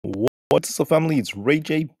What's up, family? It's Ray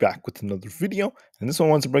J back with another video, and this one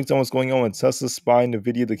wants to break down what's going on with Tesla, SPY,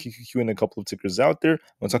 Nvda, the QQQ, and a couple of tickers out there. I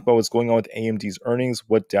want to talk about what's going on with AMD's earnings,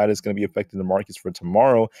 what data is going to be affecting the markets for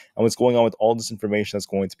tomorrow, and what's going on with all this information that's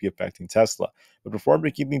going to be affecting Tesla. But before I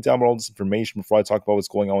break everything down with all this information, before I talk about what's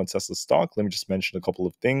going on with Tesla stock, let me just mention a couple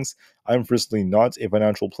of things. I'm personally not a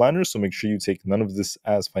financial planner, so make sure you take none of this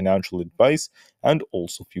as financial advice. And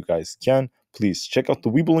also, if you guys can, please check out the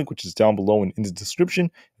Webull link, which is down below and in the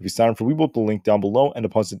description. If you sign up for Webull, the link down below, and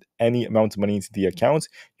deposit any amount of money into the account,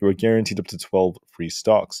 you are guaranteed up to 12 free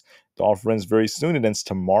stocks. The offer ends very soon. It ends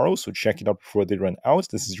tomorrow, so check it out before they run out.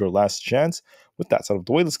 This is your last chance. With that out of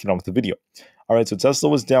the way, let's get on with the video. All right, so Tesla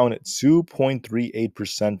was down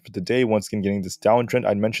 2.38% for the day. Once again, getting this downtrend.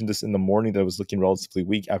 I mentioned this in the morning that it was looking relatively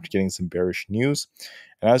weak after getting some bearish news.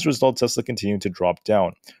 And as a result, Tesla continued to drop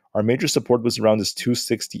down. Our major support was around this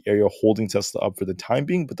 260 area, holding Tesla up for the time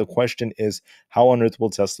being. But the question is, how on earth will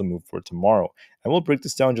Tesla move for tomorrow? And we'll break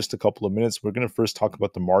this down in just a couple of minutes. We're going to first talk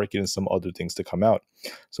about the market and some other things to come out.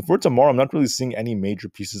 So for tomorrow, I'm not really seeing any major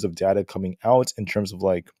pieces of data coming out in terms of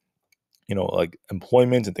like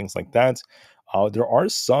employment and things like that. There are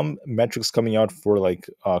some metrics coming out for like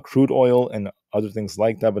crude oil and other things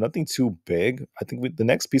like that, but nothing too big. I think the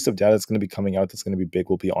next piece of data that's going to be coming out that's going to be big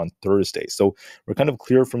will be on Thursday. So we're kind of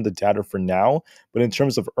clear from the data for now. But in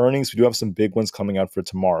terms of earnings, we do have some big ones coming out for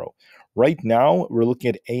tomorrow. Right now, we're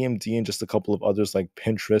looking at AMD and just a couple of others like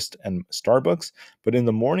Pinterest and Starbucks. But in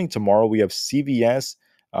the morning tomorrow, we have CVS,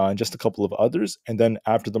 and just a couple of others. And then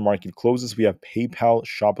after the market closes, we have PayPal,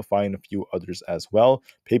 Shopify, and a few others as well.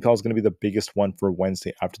 PayPal is going to be the biggest one for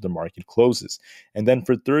Wednesday after the market closes. And then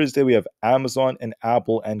for Thursday, we have Amazon and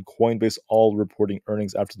Apple and Coinbase all reporting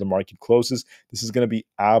earnings after the market closes. This is going to be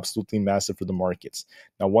absolutely massive for the markets.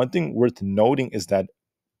 Now, one thing worth noting is that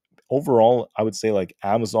overall, I would say like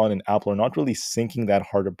Amazon and Apple are not really sinking that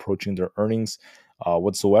hard approaching their earnings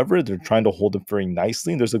whatsoever. They're trying to hold up very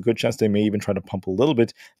nicely, and there's a good chance they may even try to pump a little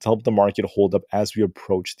bit to help the market hold up as we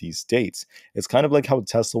approach these dates. It's kind of like how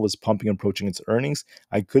Tesla was pumping approaching its earnings.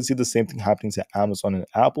 I could see the same thing happening to Amazon and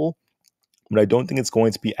Apple, but I don't think it's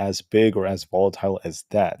going to be as big or as volatile as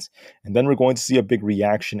that. And then we're going to see a big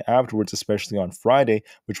reaction afterwards, especially on Friday,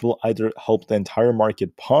 which will either help the entire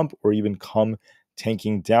market pump or even come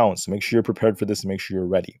tanking down. So make sure you're prepared for this and make sure you're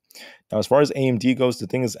ready. Now, as far as AMD goes, the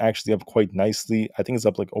thing is actually up quite nicely. I think it's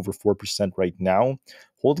up like over 4% right now,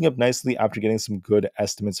 holding up nicely after getting some good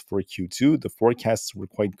estimates for Q2. The forecasts were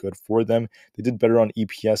quite good for them. They did better on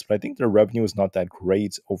EPS, but I think their revenue is not that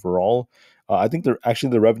great overall. I think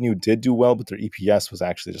the revenue did do well, but their EPS was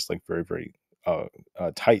actually just like very, very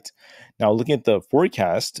tight. Now, looking at the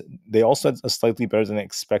forecast, they also had a slightly better than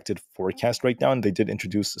expected forecast right now, and they did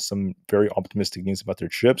introduce some very optimistic news about their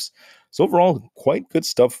chips. So overall, quite good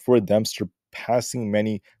stuff for them, surpassing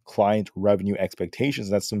many client revenue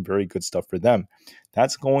expectations. That's some very good stuff for them.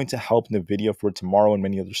 That's going to help Nvda for tomorrow and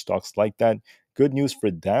many other stocks like that. Good news for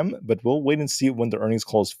them, but we'll wait and see when the earnings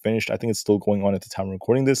call is finished. I think it's still going on at the time of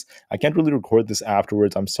recording this. I can't really record this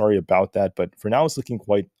afterwards. I'm sorry about that, but for now, it's looking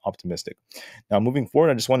quite optimistic. Now, moving forward,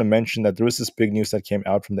 I just want to mention that there was this big news that came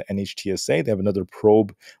out from the NHTSA. They have another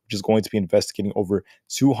probe, which is going to be investigating over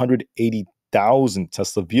 280,000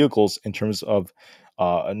 Tesla vehicles in terms of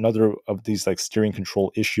another of these like steering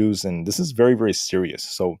control issues. And this is very, very serious.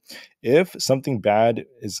 So if something bad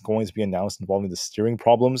is going to be announced involving the steering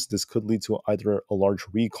problems, this could lead to either a large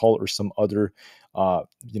recall or some other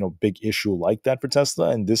big issue like that for Tesla.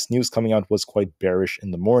 And this news coming out was quite bearish in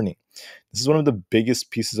the morning. This is one of the biggest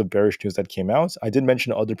pieces of bearish news that came out. I did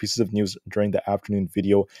mention other pieces of news during the afternoon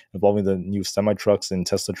video involving the new semi-trucks and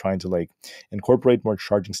Tesla trying to like incorporate more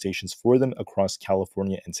charging stations for them across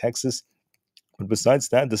California and Texas. But besides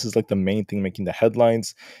that, this is like the main thing making the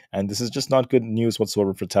headlines, and this is just not good news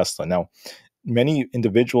whatsoever for Tesla. Now, many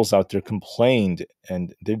individuals out there complained,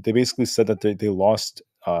 and they basically said that they lost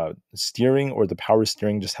steering, or the power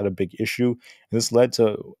steering just had a big issue, and this led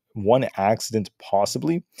to one accident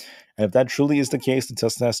possibly. And if that truly is the case, then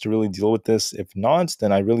Tesla has to really deal with this. If not,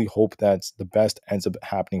 then I really hope that the best ends up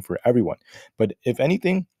happening for everyone. But if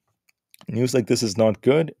anything, news like this is not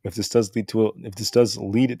good. If this does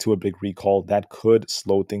lead to a big recall, that could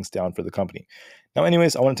slow things down for the company. Now,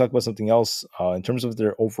 anyways, I want to talk about something else. In terms of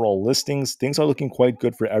their overall listings, things are looking quite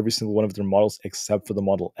good for every single one of their models except for the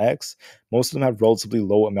Model X. Most of them have relatively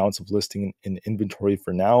low amounts of listing in inventory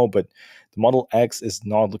for now, but the Model X is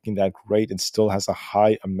not looking that great. It still has a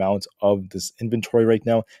high amount of this inventory right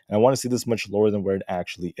now, and I want to see this much lower than where it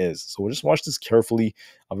actually is. So we'll just watch this carefully.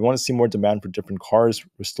 We want to see more demand for different cars.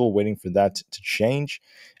 We're still waiting for that to change.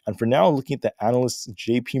 And for now, looking at the analysts,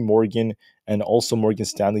 JP Morgan And also Morgan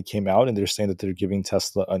Stanley came out and they're saying that they're giving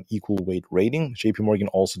Tesla an equal weight rating. JP Morgan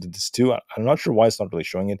also did this too. I'm not sure why it's not really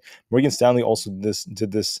showing it. Morgan Stanley also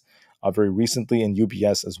did this very recently, and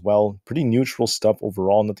UBS as well. Pretty neutral stuff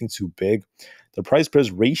overall, nothing too big. The price price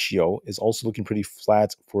ratio is also looking pretty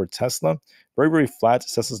flat for Tesla. Very, very flat.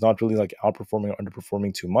 Tesla's not really like outperforming or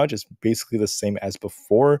underperforming too much. It's basically the same as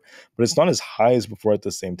before, but it's not as high as before at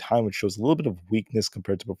the same time, which shows a little bit of weakness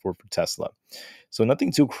compared to before for Tesla. So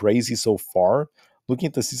nothing too crazy so far. Looking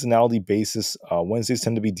at the seasonality basis, Wednesdays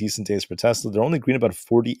tend to be decent days for Tesla. They're only green about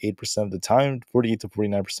 48% of the time, 48 to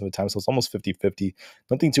 49% of the time. So it's almost 50-50.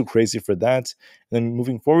 Nothing too crazy for that. And then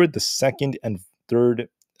moving forward, the second and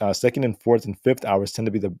fourth and fifth hours tend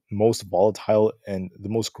to be the most volatile and the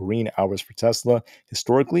most green hours for Tesla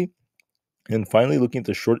historically. And finally, looking at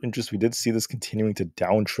the short interest, we did see this continuing to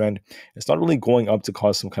downtrend. It's not really going up to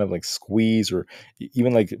cause some kind of like squeeze or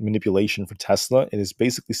even like manipulation for Tesla. It is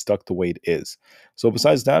basically stuck the way it is. So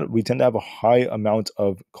besides that, we tend to have a high amount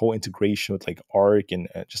of co-integration with like ARC and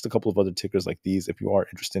just a couple of other tickers like these if you are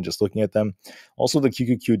interested in just looking at them. Also, the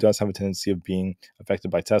QQQ does have a tendency of being affected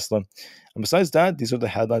by Tesla. And besides that, these are the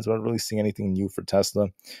headlines. We're not really seeing anything new for Tesla.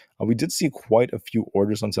 We did see quite a few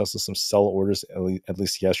orders on Tesla, some sell orders, at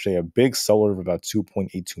least yesterday. A big sell order of about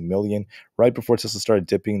 2.82 million right before Tesla started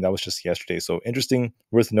dipping. That was just yesterday. So interesting,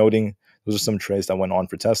 worth noting. Those are some trades that went on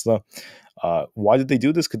for Tesla. Why did they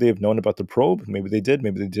do this? Could they have known about the probe? Maybe they did,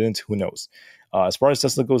 maybe they didn't. Who knows? As far as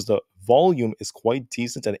Tesla goes, the volume is quite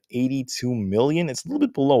decent at 82 million. It's a little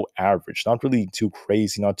bit below average, not really too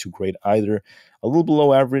crazy, not too great either. A little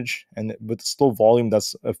below average, and but still volume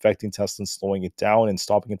that's affecting Tesla and slowing it down and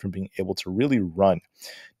stopping it from being able to really run.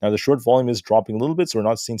 Now, the short volume is dropping a little bit, so we're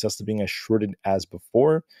not seeing Tesla being as shorted as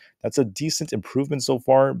before. That's a decent improvement so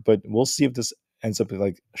far, but we'll see if this ends up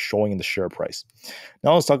like showing in the share price.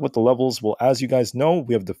 Now let's talk about the levels. Well, as you guys know,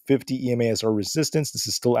 we have the 50 EMA as our resistance. This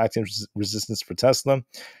is still acting as resistance for Tesla.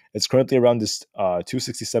 It's currently around this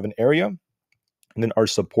 267 area. And then our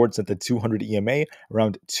supports at the 200 EMA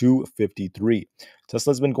around 253.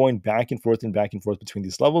 Tesla's been going back and forth between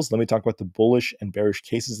these levels. Let me talk about the bullish and bearish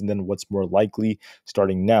cases and then what's more likely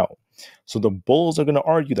starting now. So the bulls are going to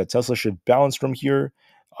argue that Tesla should bounce from here.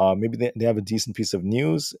 Maybe they have a decent piece of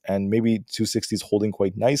news and maybe 260 is holding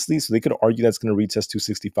quite nicely. So they could argue that's going to retest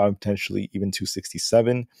 265, potentially even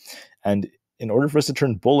 267. And in order for us to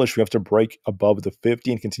turn bullish, we have to break above the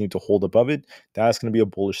 50 and continue to hold above it. That's going to be a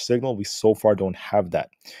bullish signal. We so far don't have that.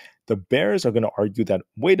 The bears are going to argue that,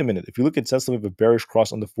 wait a minute, if you look at Tesla, we have a bearish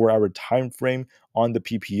cross on the 4-hour time frame on the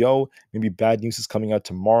PPO. Maybe bad news is coming out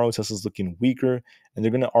tomorrow. Tesla's looking weaker. And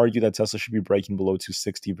they're going to argue that Tesla should be breaking below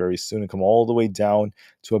 260 very soon and come all the way down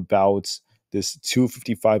to about this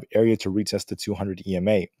 255 area to retest the 200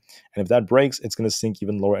 EMA. And if that breaks, it's going to sink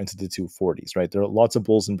even lower into the 240s, right? There are lots of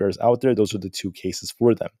bulls and bears out there. Those are the two cases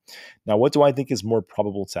for them. Now, what do I think is more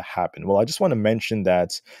probable to happen? Well, I just want to mention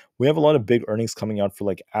that we have a lot of big earnings coming out for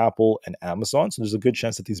like Aapl and Amazon. So there's a good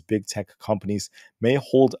chance that these big tech companies may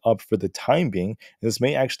hold up for the time being. And this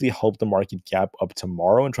may actually help the market gap up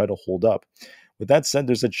tomorrow and try to hold up. With that said,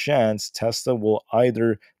 there's a chance Tesla will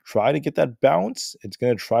either try to get that bounce. It's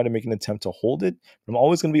going to try to make an attempt to hold it. But I'm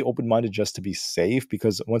always going to be open-minded just to be safe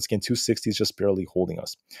because once again, 260 is just barely holding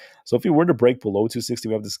us. So if we were to break below 260,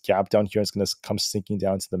 we have this gap down here. It's going to come sinking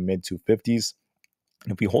down to the mid 250s.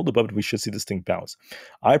 And if we hold above it, we should see this thing bounce.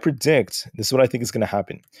 I predict, this is what I think is going to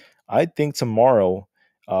happen. I think tomorrow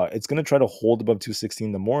it's going to try to hold above 260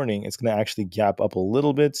 in the morning. It's going to actually gap up a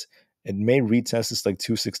little bit. It may retest this like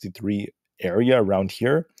 263 area around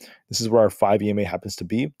here. This is where our 5 EMA happens to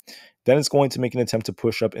be. Then it's going to make an attempt to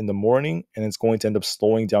push up in the morning, and it's going to end up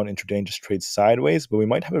slowing down intraday and just trade sideways. But we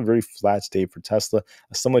might have a very flat day for Tesla,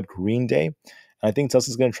 a somewhat green day. And I think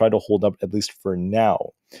Tesla's going to try to hold up at least for now.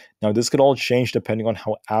 Now, this could all change depending on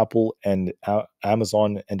how Aapl and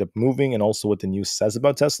Amazon end up moving and also what the news says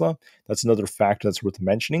about Tesla. That's another factor that's worth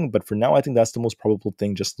mentioning. But for now, I think that's the most probable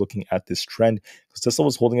thing just looking at this trend because Tesla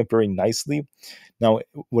was holding up very nicely. Now,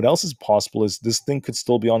 what else is possible is this thing could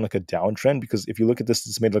still be on like a downtrend because if you look at this,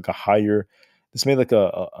 it's made like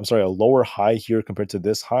a lower high here compared to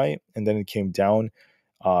this high, and then it came down.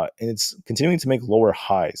 And it's continuing to make lower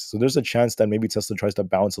highs. So there's a chance that maybe Tesla tries to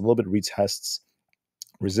bounce a little bit, retests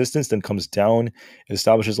resistance, then comes down, it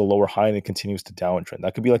establishes a lower high, and it continues to downtrend.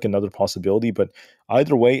 That could be like another possibility, but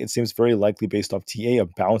either way, it seems very likely based off TA, a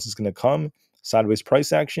bounce is going to come, sideways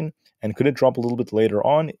price action, and could it drop a little bit later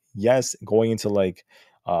on? Yes, going into like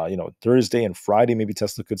Thursday and Friday, maybe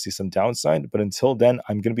Tesla could see some downside, but until then,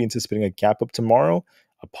 I'm going to be anticipating a gap up tomorrow,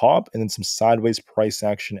 a pop and then some sideways price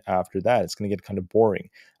action after that. It's going to get kind of boring.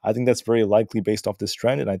 I think that's very likely based off this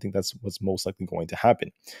trend, and I think that's what's most likely going to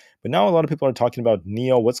happen. But now a lot of people are talking about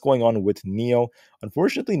NEO. What's going on with NEO?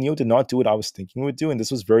 Unfortunately, NEO did not do what I was thinking it would do, and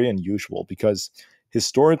this was very unusual because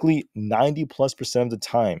historically, 90+% of the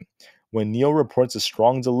time, when NEO reports a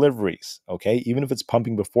strong deliveries, okay, even if it's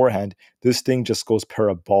pumping beforehand, this thing just goes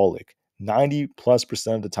parabolic.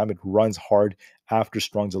 90+% of the time, it runs hard after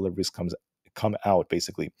strong deliveries come out,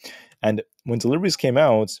 basically. And when deliveries came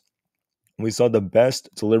out, we saw the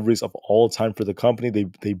best deliveries of all time for the company.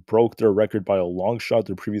 They broke their record by a long shot.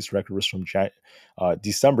 Their previous record was from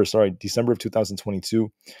December of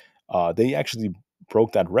 2022. They actually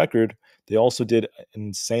broke that record. They also did an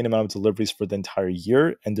insane amount of deliveries for the entire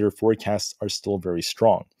year, and their forecasts are still very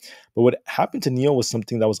strong. But what happened to NEO was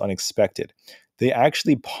something that was unexpected. They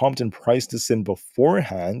actually pumped and priced this in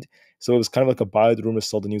beforehand. So it was kind of like a buy the rumor,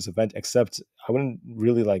 sell the news event, except I wouldn't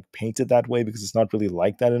really like paint it that way because it's not really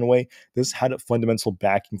like that in a way. This had a fundamental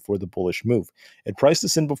backing for the bullish move. It priced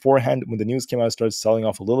this in beforehand. When the news came out, it started selling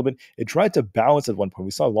off a little bit. It tried to bounce at one point.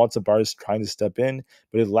 We saw lots of buyers trying to step in,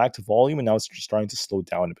 but it lacked volume, and now it's starting to slow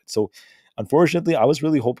down a bit. So unfortunately, I was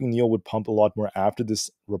really hoping NEO would pump a lot more after this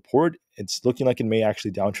report. It's looking like it may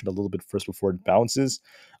actually downtrend a little bit first before it bounces.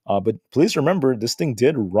 But please remember, this thing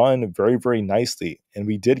did run very, very nicely, and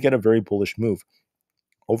we did get a very bullish move.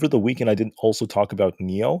 Over the weekend, I did also talk about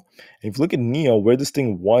NEO. And if you look at NEO, where this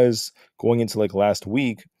thing was going into like last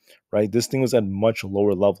week, right, this thing was at much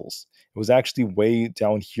lower levels. It was actually way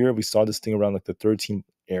down here. We saw this thing around like the 13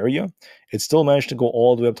 area. It still managed to go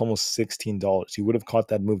all the way up to almost $16. You would have caught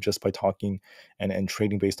that move just by talking and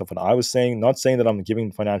trading based off what I was saying. Not saying that I'm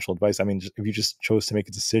giving financial advice. I mean, if you just chose to make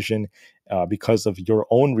a decision because of your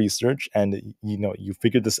own research and you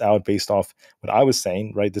figured this out based off what I was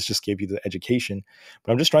saying, right? This just gave you the education.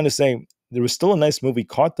 But I'm just trying to say there was still a nice move. We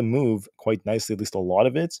caught the move quite nicely, at least a lot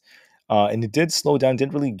of it. And it did slow down,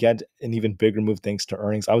 didn't really get an even bigger move thanks to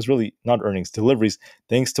earnings. I was really, not earnings, deliveries,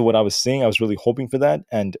 thanks to what I was seeing. I was really hoping for that.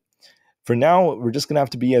 And for now, we're just going to have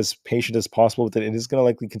to be as patient as possible with it. It is going to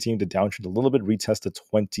likely continue to downtrend a little bit, retest the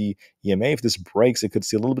 20 EMA. If this breaks, it could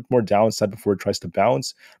see a little bit more downside before it tries to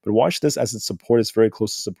bounce. But watch this as its support is very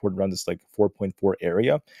close to support around this like 4.4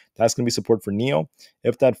 area. That's going to be support for NEO.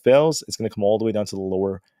 If that fails, it's going to come all the way down to the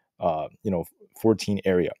lower 14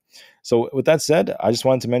 area. So with that said, I just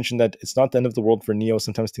wanted to mention that it's not the end of the world for NEO.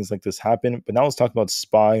 Sometimes things like this happen. But now let's talk about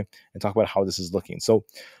SPY and talk about how this is looking. So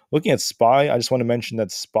looking at SPY, I just want to mention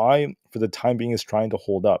that SPY for the time being is trying to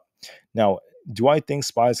hold up. Now, do I think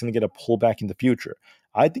SPY is going to get a pullback in the future?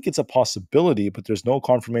 I think it's a possibility, but there's no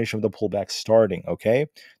confirmation of the pullback starting, okay?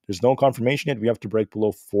 There's no confirmation yet. We have to break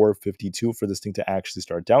below 452 for this thing to actually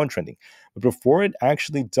start downtrending. But before it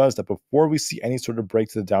actually does that, before we see any sort of break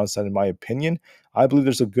to the downside, in my opinion, I believe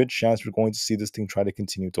there's a good chance we're going to see this thing try to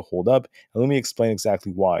continue to hold up. And let me explain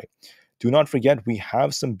exactly why. Do not forget, we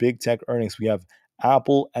have some big tech earnings. We have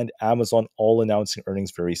Apple and Amazon all announcing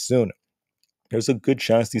earnings very soon. There's a good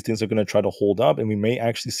chance these things are going to try to hold up, and we may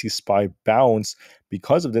actually see SPY bounce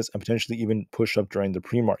because of this and potentially even push up during the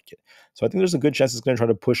pre-market. So I think there's a good chance it's going to try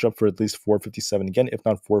to push up for at least 457 again, if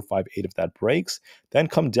not 458 if that breaks. Then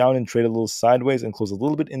come down and trade a little sideways and close a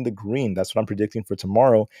little bit in the green. That's what I'm predicting for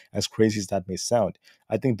tomorrow, as crazy as that may sound.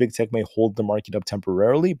 I think big tech may hold the market up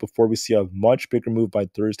temporarily before we see a much bigger move by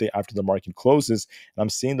Thursday after the market closes. And I'm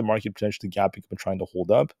seeing the market potentially gapping up and trying to hold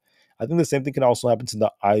up. I think the same thing can also happen to the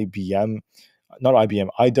IWM,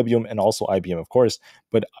 and also IBM, of course.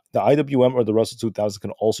 But the IWM or the Russell 2000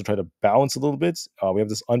 can also try to bounce a little bit. We have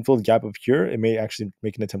this unfilled gap up here. It may actually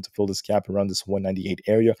make an attempt to fill this gap around this 198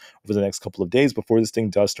 area over the next couple of days before this thing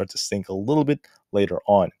does start to sink a little bit later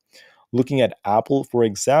on. Looking at Apple, for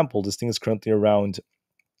example, this thing is currently around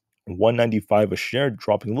 195 a share,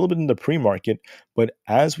 dropping a little bit in the pre-market. But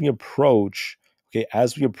as we approach the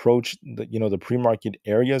pre-market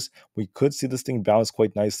areas, we could see this thing bounce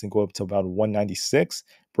quite nicely and go up to about 196.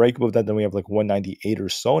 Break above that, then we have like 198 or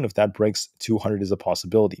so. And if that breaks, 200 is a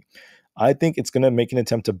possibility. I think it's going to make an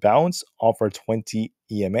attempt to bounce off our 20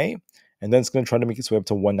 EMA, and then it's going to try to make its way up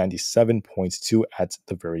to 197.2 at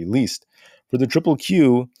the very least. For the triple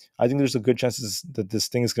Q, I think there's a good chance that this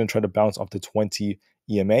thing is going to try to bounce off the 20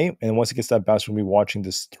 EMA, and once it gets that bounce, we'll be watching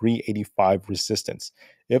this 385 resistance.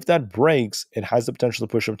 If that breaks, it has the potential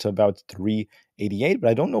to push up to about 388, but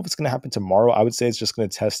I don't know if it's going to happen tomorrow. I would say it's just going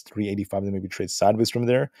to test 385 and then maybe trade sideways from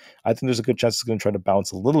there. I think there's a good chance it's going to try to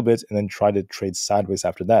bounce a little bit and then try to trade sideways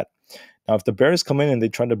after that. Now, if the bears come in and they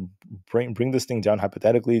try to bring this thing down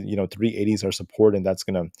hypothetically, 380s are support, and that's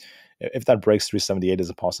going to, if that breaks, 378 is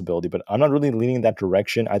a possibility. But I'm not really leaning in that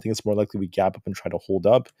direction. I think it's more likely we gap up and try to hold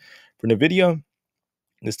up. For Nvidia,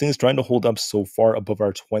 This thing is trying to hold up so far above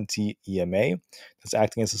our 20 EMA. That's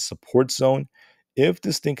acting as a support zone. If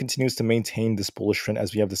this thing continues to maintain this bullish trend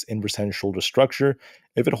as we have this inverse head and shoulder structure,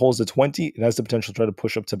 if it holds the 20, it has the potential to try to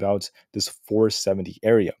push up to about this 470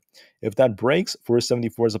 area. If that breaks,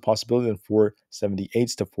 474 is a possibility, then 478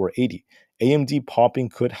 to 480. AMD popping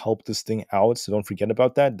could help this thing out, so don't forget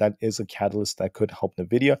about that. That is a catalyst that could help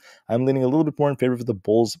Nvidia. I'm leaning a little bit more in favor of the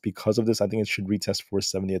bulls because of this. I think it should retest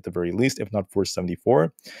 470 at the very least, if not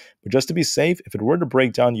 474. But just to be safe, if it were to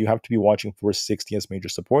break down, you have to be watching 460 as major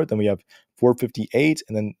support. Then we have 458,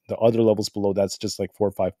 and then the other levels below that's just like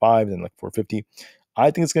 455 and like 450. I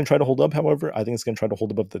think it's going to try to hold up, however. I think it's going to try to hold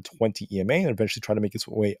above the 20 EMA and eventually try to make its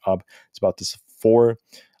way up. It's about this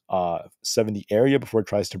 470 area before it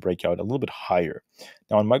tries to break out a little bit higher.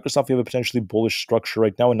 Now on Microsoft, we have a potentially bullish structure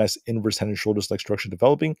right now, a nice inverse head and shoulders like structure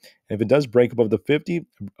developing. And if it does break above the 50,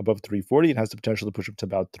 above 340, it has the potential to push up to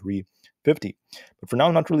about 350. But for now,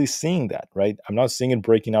 I'm not really seeing that, right? I'm not seeing it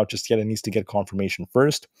breaking out just yet. It needs to get confirmation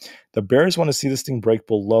first. The bears want to see this thing break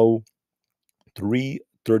below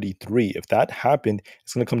 333. If that happened,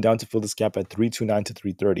 it's going to come down to fill this gap at 329 to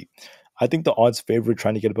 330. I think the odds favor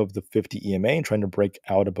trying to get above the 50 EMA and trying to break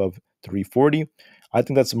out above 340. I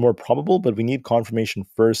think that's more probable, but we need confirmation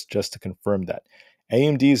first just to confirm that.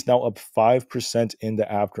 AMD is now up 5% in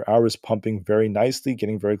the after hours, pumping very nicely,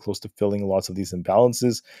 getting very close to filling lots of these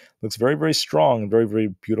imbalances. Looks very, very strong and very, very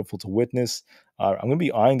beautiful to witness. I'm going to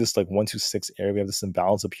be eyeing this like 126 area. We have this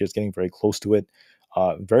imbalance up here. It's getting very close to it.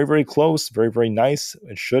 Very, very close. Very, very nice.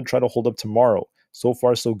 It should try to hold up tomorrow. So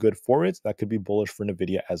far, so good for it. That could be bullish for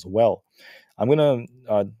Nvidia as well. I'm going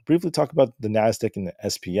to briefly talk about the NASDAQ and the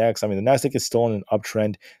SPX. I mean, the NASDAQ is still on an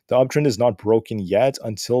uptrend. The uptrend is not broken yet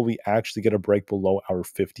until we actually get a break below our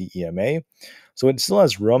 50 EMA. So it still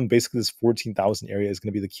has room. Basically, this 14,000 area is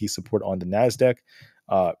going to be the key support on the NASDAQ.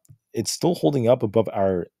 It's still holding up above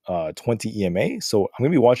our 20 EMA. So I'm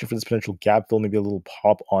going to be watching for this potential gap fill, maybe a little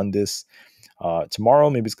pop on this tomorrow.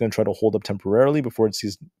 Maybe it's going to try to hold up temporarily before it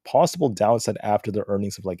sees possible downside after the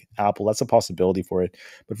earnings of like Apple. That's a possibility for it.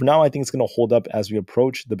 But for now, I think it's going to hold up as we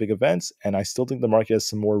approach the big events. And I still think the market has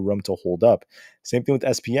some more room to hold up. Same thing with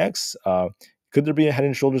SPX. Could there be a head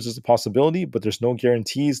and shoulders? There's a possibility, but there's no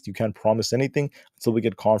guarantees. You can't promise anything until we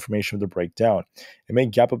get confirmation of the breakdown. It may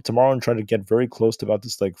gap up tomorrow and try to get very close to about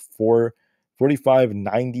this like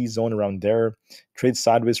 445.90 zone around there, trade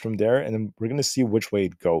sideways from there, and then we're going to see which way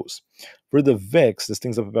it goes. For the VIX, this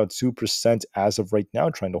thing's up about 2% as of right now,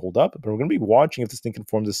 trying to hold up, but we're going to be watching if this thing can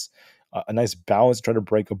form this a nice balance, try to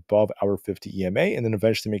break above our 50 EMA, and then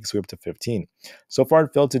eventually make its way up to 15. So far,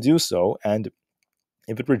 it failed to do so, and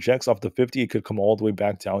if it rejects off the 50, it could come all the way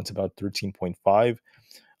back down to about 13.5.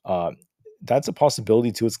 That's a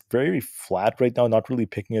possibility too. It's very flat right now, not really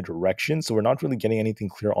picking a direction, so we're not really getting anything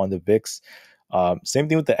clear on the VIX. Same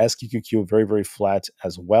thing with the SQQQ, very, very flat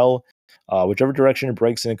as well. Whichever direction it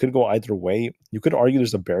breaks in, it could go either way. You could argue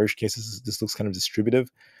there's a bearish case. This looks kind of distributive,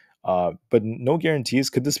 but no guarantees.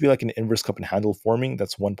 Could this be like an inverse cup and handle forming?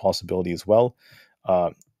 That's one possibility as well.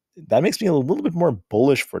 That makes me a little bit more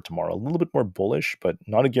bullish for tomorrow, a little bit more bullish, but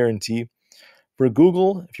not a guarantee. For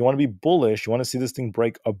Google, if you want to be bullish, you want to see this thing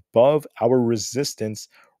break above our resistance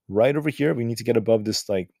right over here. We need to get above this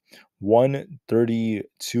like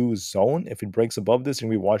 132 zone. If it breaks above this, and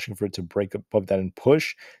we're watching for it to break above that and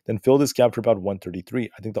push, then fill this gap for about 133.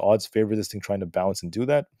 I think the odds favor this thing trying to bounce and do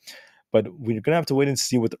that, but we're going to have to wait and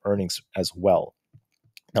see with the earnings as well.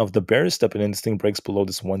 Now, if the bears step in and this thing breaks below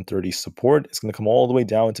this 130 support, it's going to come all the way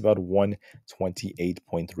down to about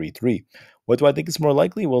 128.33. What do I think is more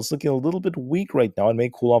likely? Well, it's looking a little bit weak right now. It may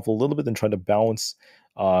cool off a little bit and try to bounce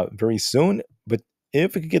very soon. But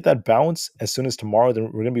if we could get that bounce as soon as tomorrow, then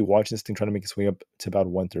we're going to be watching this thing trying to make its way up to about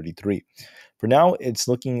 133. For now, it's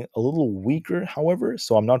looking a little weaker, however,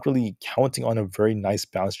 so I'm not really counting on a very nice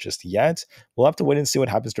bounce just yet. We'll have to wait and see what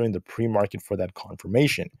happens during the pre-market for that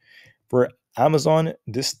confirmation. For Amazon,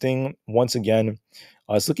 this thing, once again,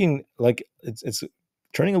 it's looking like it's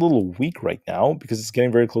turning a little weak right now because it's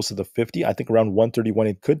getting very close to the 50. I think around 131,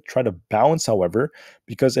 it could try to bounce, however,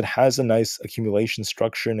 because it has a nice accumulation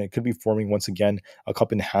structure and it could be forming, once again, a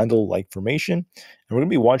cup and handle like formation. And we're going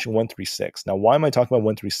to be watching 136. Now, why am I talking about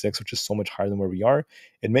 136, which is so much higher than where we are?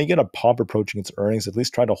 It may get a pop approaching its earnings, at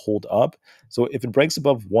least try to hold up. So if it breaks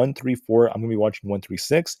above 134, I'm going to be watching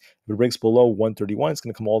 136. If it breaks below 131, it's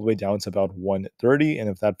going to come all the way down to about 130. And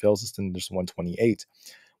if that fails, then there's 128.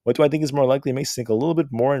 What do I think is more likely? It may sink a little bit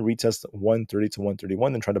more and retest 130 to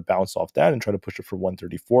 131, then try to bounce off that and try to push it for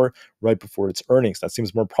 134 right before its earnings. That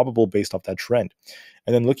seems more probable based off that trend.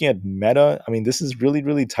 And then looking at Meta, I mean, this is really,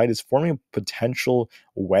 really tight. It's forming a potential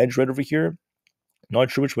wedge right over here. Not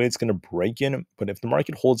sure which way it's going to break in, but if the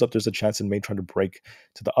market holds up, there's a chance it may try to break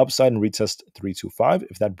to the upside and retest 325.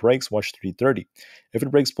 If that breaks, watch 330. If it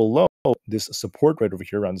breaks below this support right over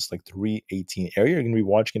here around this like 318 area, you're going to be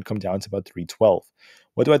watching it come down to about 312.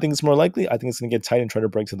 What do I think is more likely? I think it's going to get tight and try to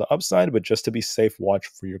break to the upside, but just to be safe, watch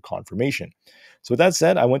for your confirmation. So with that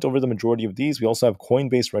said, I went over the majority of these. We also have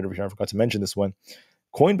Coinbase right over here. I forgot to mention this one.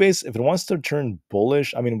 Coinbase, if it wants to turn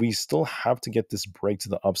bullish, I mean, we still have to get this break to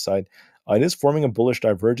the upside. It is forming a bullish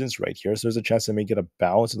divergence right here, so there's a chance it may get a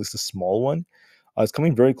bounce, at least a small one. It's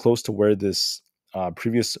coming very close to where this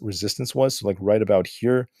previous resistance was, so like right about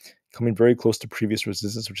here, coming very close to previous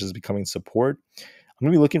resistance, which is becoming support. I'm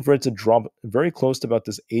going to be looking for it to drop very close to about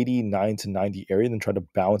this 89 to 90 area, then try to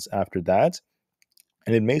bounce after that.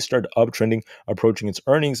 And it may start uptrending, approaching its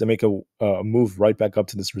earnings, and make a move right back up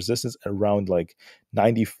to this resistance at around like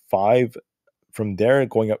 95. From there,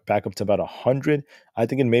 going up back up to about 100. I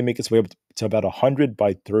think it may make its way up to about 100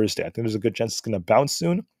 by Thursday. I think there's a good chance it's going to bounce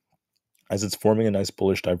soon, as it's forming a nice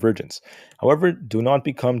bullish divergence. However, do not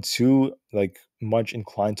become too much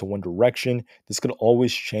inclined to one direction. This could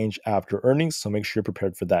always change after earnings, so make sure you're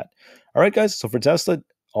prepared for that. All right, guys. So for Tesla,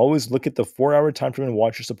 always look at the 4-hour time frame and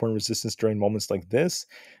watch your support and resistance during moments like this.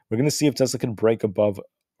 We're going to see if Tesla can break above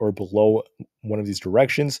or below one of these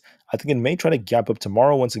directions. I think it may try to gap up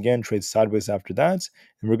tomorrow, once again, trade sideways after that,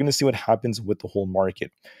 and we're going to see what happens with the whole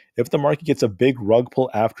market. If the market gets a big rug pull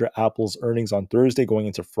after Apple's earnings on Thursday going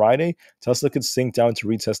into Friday, Tesla could sink down to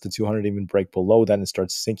retest the 200, even break below that and start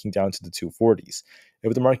sinking down to the 240s.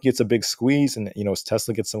 If the market gets a big squeeze and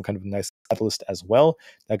Tesla gets some kind of nice catalyst as well,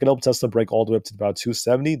 that could help Tesla break all the way up to about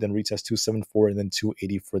 270, then retest 274 and then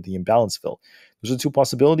 280 for the imbalance fill. Those are two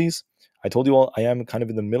possibilities. I told you all I am kind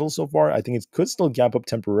of in the middle so far. I think it could still gap up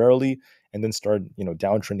temporarily and then start,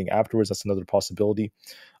 downtrending afterwards. That's another possibility.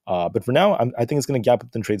 But for now, I think it's going to gap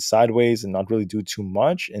up and trade sideways and not really do too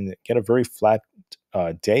much and get a very flat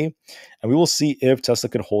day. And we will see if Tesla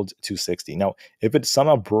could hold 260. Now, if it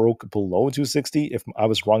somehow broke below 260, if I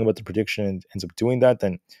was wrong about the prediction and ends up doing that,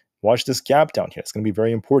 then watch this gap down here. It's going to be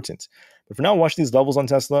very important. But for now, watch these levels on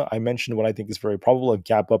Tesla. I mentioned what I think is very probable, a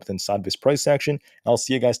gap up, then sideways price action. And I'll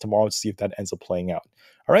see you guys tomorrow to see if that ends up playing out.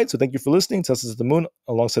 All right, so thank you for listening. Tesla's at the moon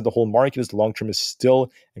alongside the whole market as the long term is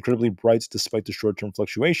still incredibly bright despite the short term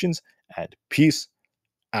fluctuations. And peace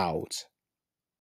out.